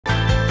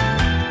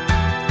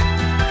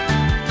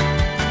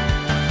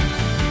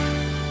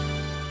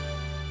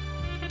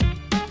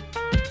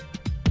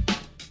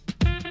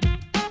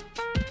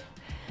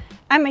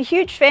I'm a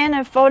huge fan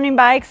of folding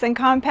bikes and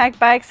compact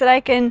bikes that I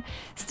can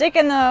stick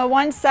in the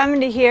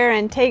 170 here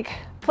and take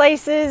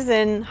places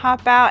and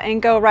hop out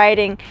and go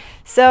riding.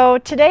 So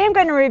today I'm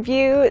going to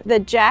review the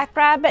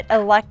JackRabbit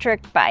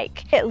electric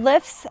bike. It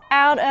lifts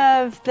out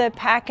of the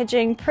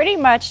packaging pretty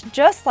much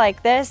just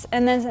like this,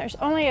 and then there's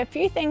only a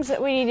few things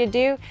that we need to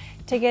do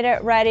to get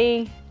it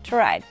ready to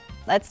ride.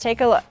 Let's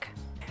take a look.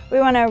 We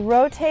want to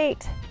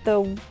rotate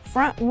the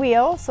front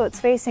wheel so it's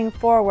facing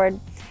forward.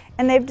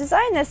 And they've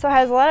designed this so it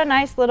has a lot of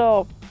nice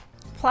little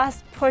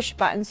plus push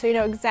buttons so you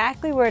know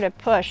exactly where to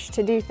push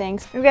to do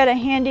things. We've got a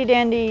handy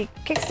dandy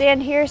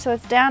kickstand here so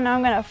it's down. Now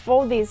I'm going to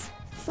fold these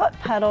foot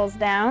pedals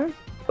down.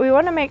 We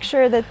want to make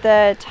sure that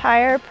the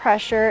tire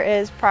pressure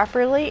is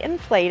properly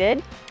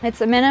inflated. It's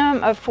a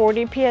minimum of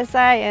 40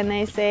 psi and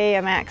they say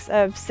a max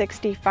of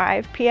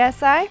 65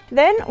 psi.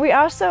 Then we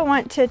also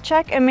want to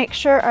check and make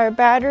sure our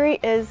battery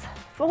is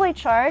fully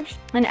charged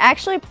and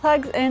actually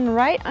plugs in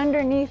right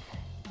underneath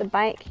the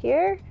bike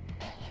here.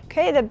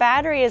 Okay, the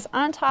battery is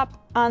on top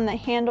on the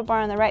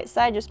handlebar on the right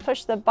side. Just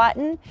push the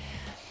button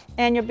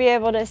and you'll be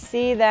able to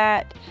see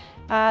that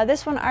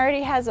this one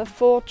already has a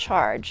full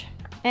charge.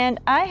 And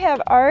I have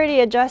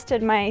already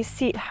adjusted my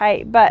seat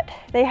height, but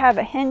they have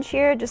a hinge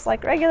here just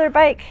like regular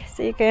bike,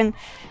 so you can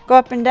go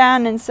up and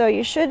down, and so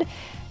you should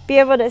be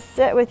able to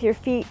sit with your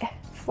feet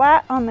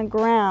flat on the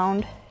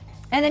ground.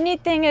 And the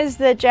neat thing is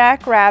the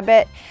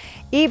JackRabbit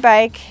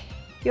e-bike,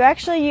 you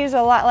actually use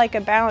a lot like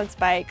a balance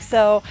bike.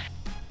 So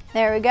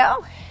there we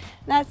go.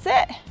 That's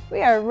it.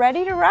 We are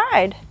ready to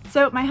ride.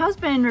 So my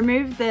husband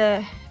removed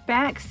the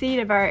back seat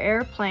of our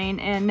airplane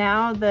and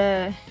now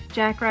the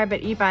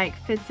JackRabbit e-bike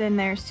fits in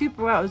there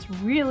super well. It was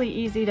really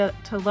easy to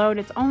load.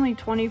 It's only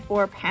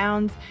 24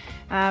 pounds.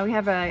 We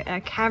have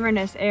a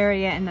cavernous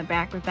area in the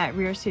back with that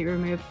rear seat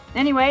removed.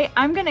 Anyway,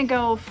 I'm gonna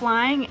go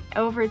flying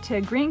over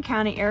to Greene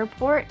County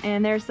Airport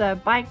and there's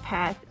a bike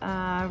path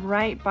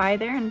right by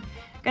there and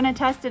gonna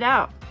test it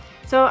out.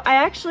 So I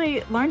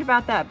actually learned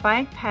about that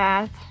bike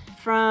path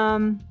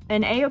from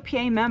an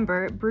AOPA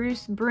member,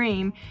 Bruce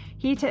Bream.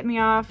 He tipped me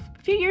off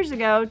a few years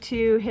ago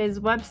to his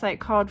website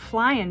called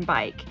Flying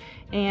Bike.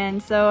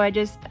 And so I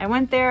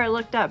went there, I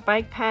looked up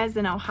bike paths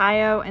in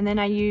Ohio, and then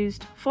I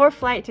used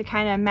ForeFlight to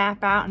kind of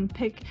map out and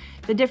pick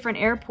the different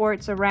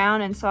airports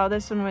around, and saw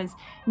this one was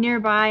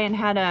nearby and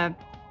had a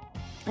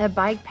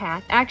bike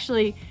path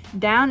actually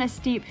down a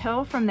steep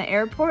hill from the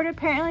airport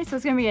apparently. So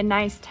it's gonna be a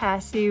nice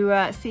test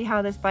to see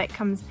how this bike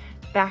comes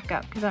back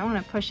up, because I don't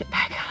want to push it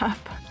back up.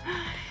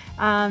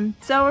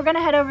 So we're gonna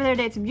head over there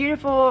today. It's a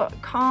beautiful,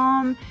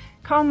 calm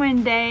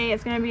wind day.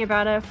 It's gonna be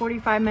about a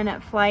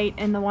 45-minute flight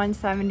in the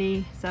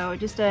 170. So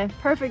just a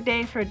perfect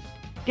day for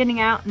getting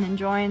out and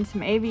enjoying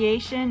some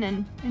aviation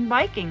and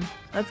biking.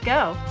 Let's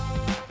go.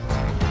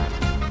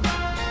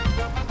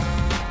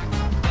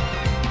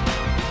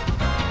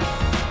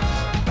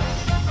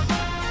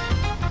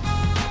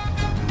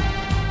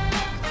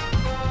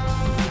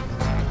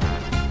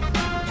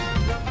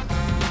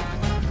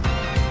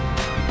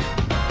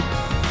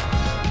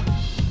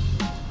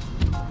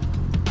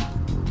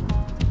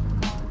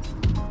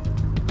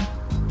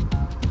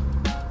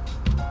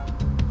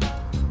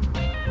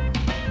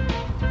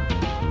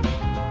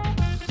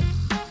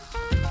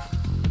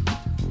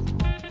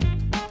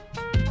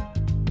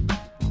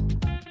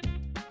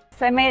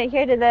 So I made it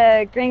here to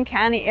the Greene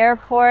County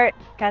Airport,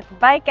 got the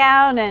bike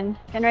out and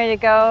getting ready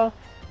to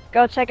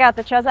go check out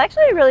the trails.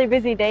 Actually a really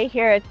busy day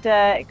here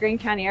at Greene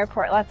County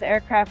Airport, lots of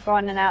aircraft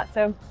going in and out,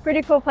 so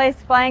pretty cool place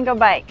to fly and go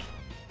bike.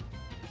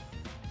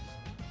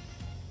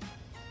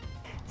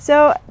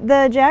 So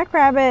the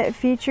JackRabbit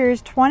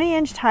features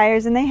 20-inch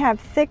tires and they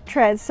have thick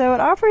treads, so it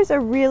offers a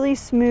really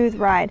smooth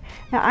ride.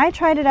 Now I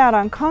tried it out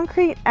on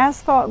concrete,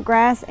 asphalt,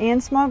 grass,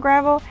 and small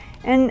gravel,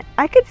 and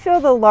I could feel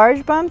the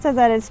large bumps as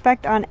I'd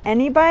expect on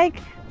any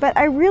bike, but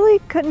I really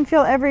couldn't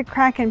feel every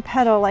crack and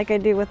pedal like I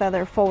do with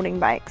other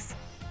folding bikes.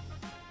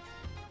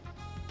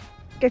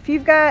 If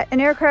you've got an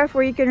aircraft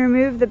where you can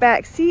remove the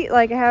back seat,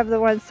 like I have the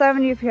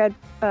 170, if you had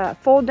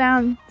fold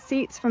down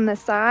seats from the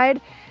side,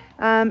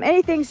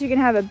 anything so you can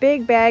have a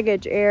big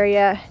baggage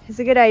area is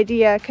a good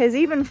idea, because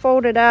even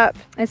folded up,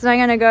 it's not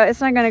gonna go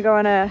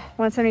on a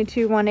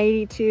 172,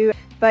 182,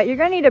 but you're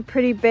gonna need a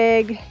pretty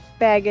big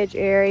baggage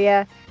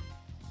area.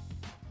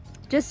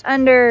 Just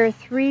under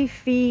 3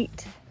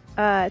 feet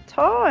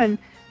tall and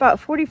about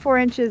 44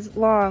 inches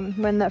long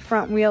when the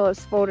front wheel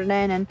is folded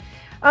in. And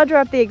I'll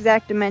drop the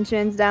exact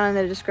dimensions down in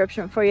the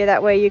description for you.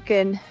 That way you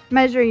can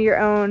measure your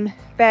own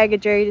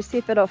baggage area to see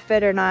if it'll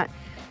fit or not.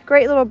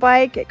 Great little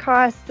bike. It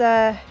costs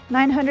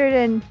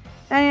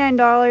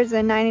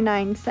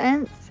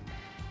 $999.99.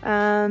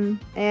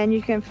 And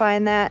you can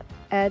find that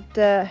at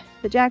the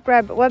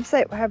JackRabbit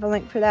website. We'll have a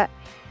link for that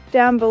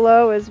down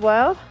below as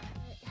well.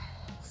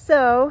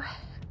 So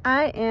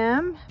I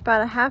am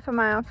about a half a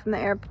mile from the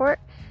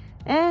airport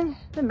and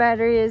the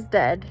battery is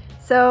dead.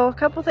 So a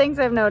couple things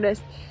I've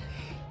noticed.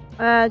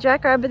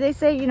 JackRabbit, they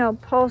say, you know,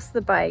 pulse the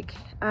bike.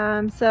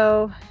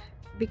 So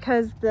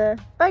because the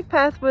bike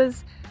path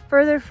was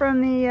further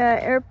from the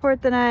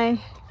airport than I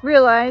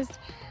realized,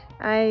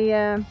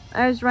 I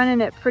was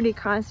running it pretty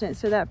constant,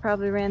 so that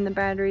probably ran the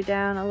battery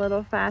down a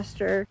little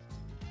faster.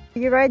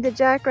 You ride the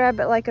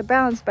JackRabbit like a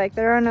balance bike.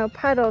 There are no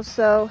pedals,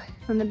 so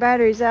when the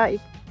battery's out,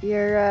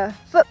 your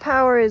foot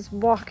power is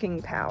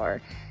walking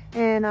power.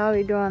 And I'll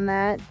be doing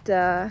that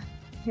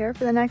here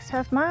for the next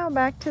half mile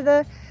back to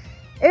the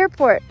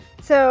airport.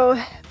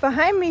 So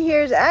behind me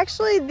here is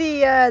actually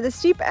the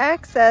steep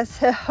access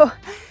hill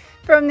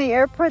from the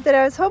airport that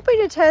I was hoping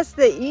to test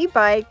the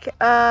e-bike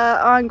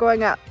on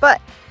going up,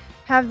 but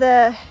have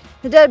the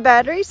dead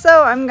battery,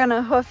 so I'm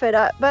gonna hoof it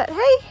up. But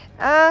hey,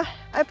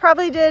 I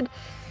probably did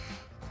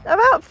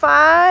about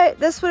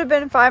this would have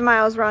been 5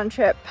 miles round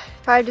trip,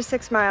 5 to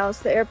 6 miles,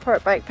 the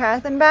airport bike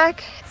path and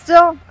back.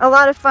 Still a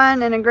lot of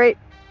fun and a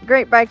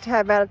great bike to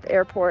have out at the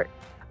airport.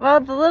 Well,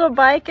 the little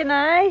bike and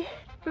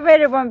we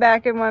made it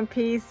back in one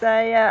piece.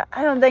 I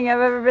don't think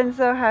I've ever been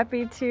so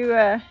happy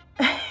to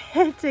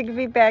to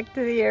be back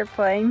to the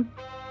airplane.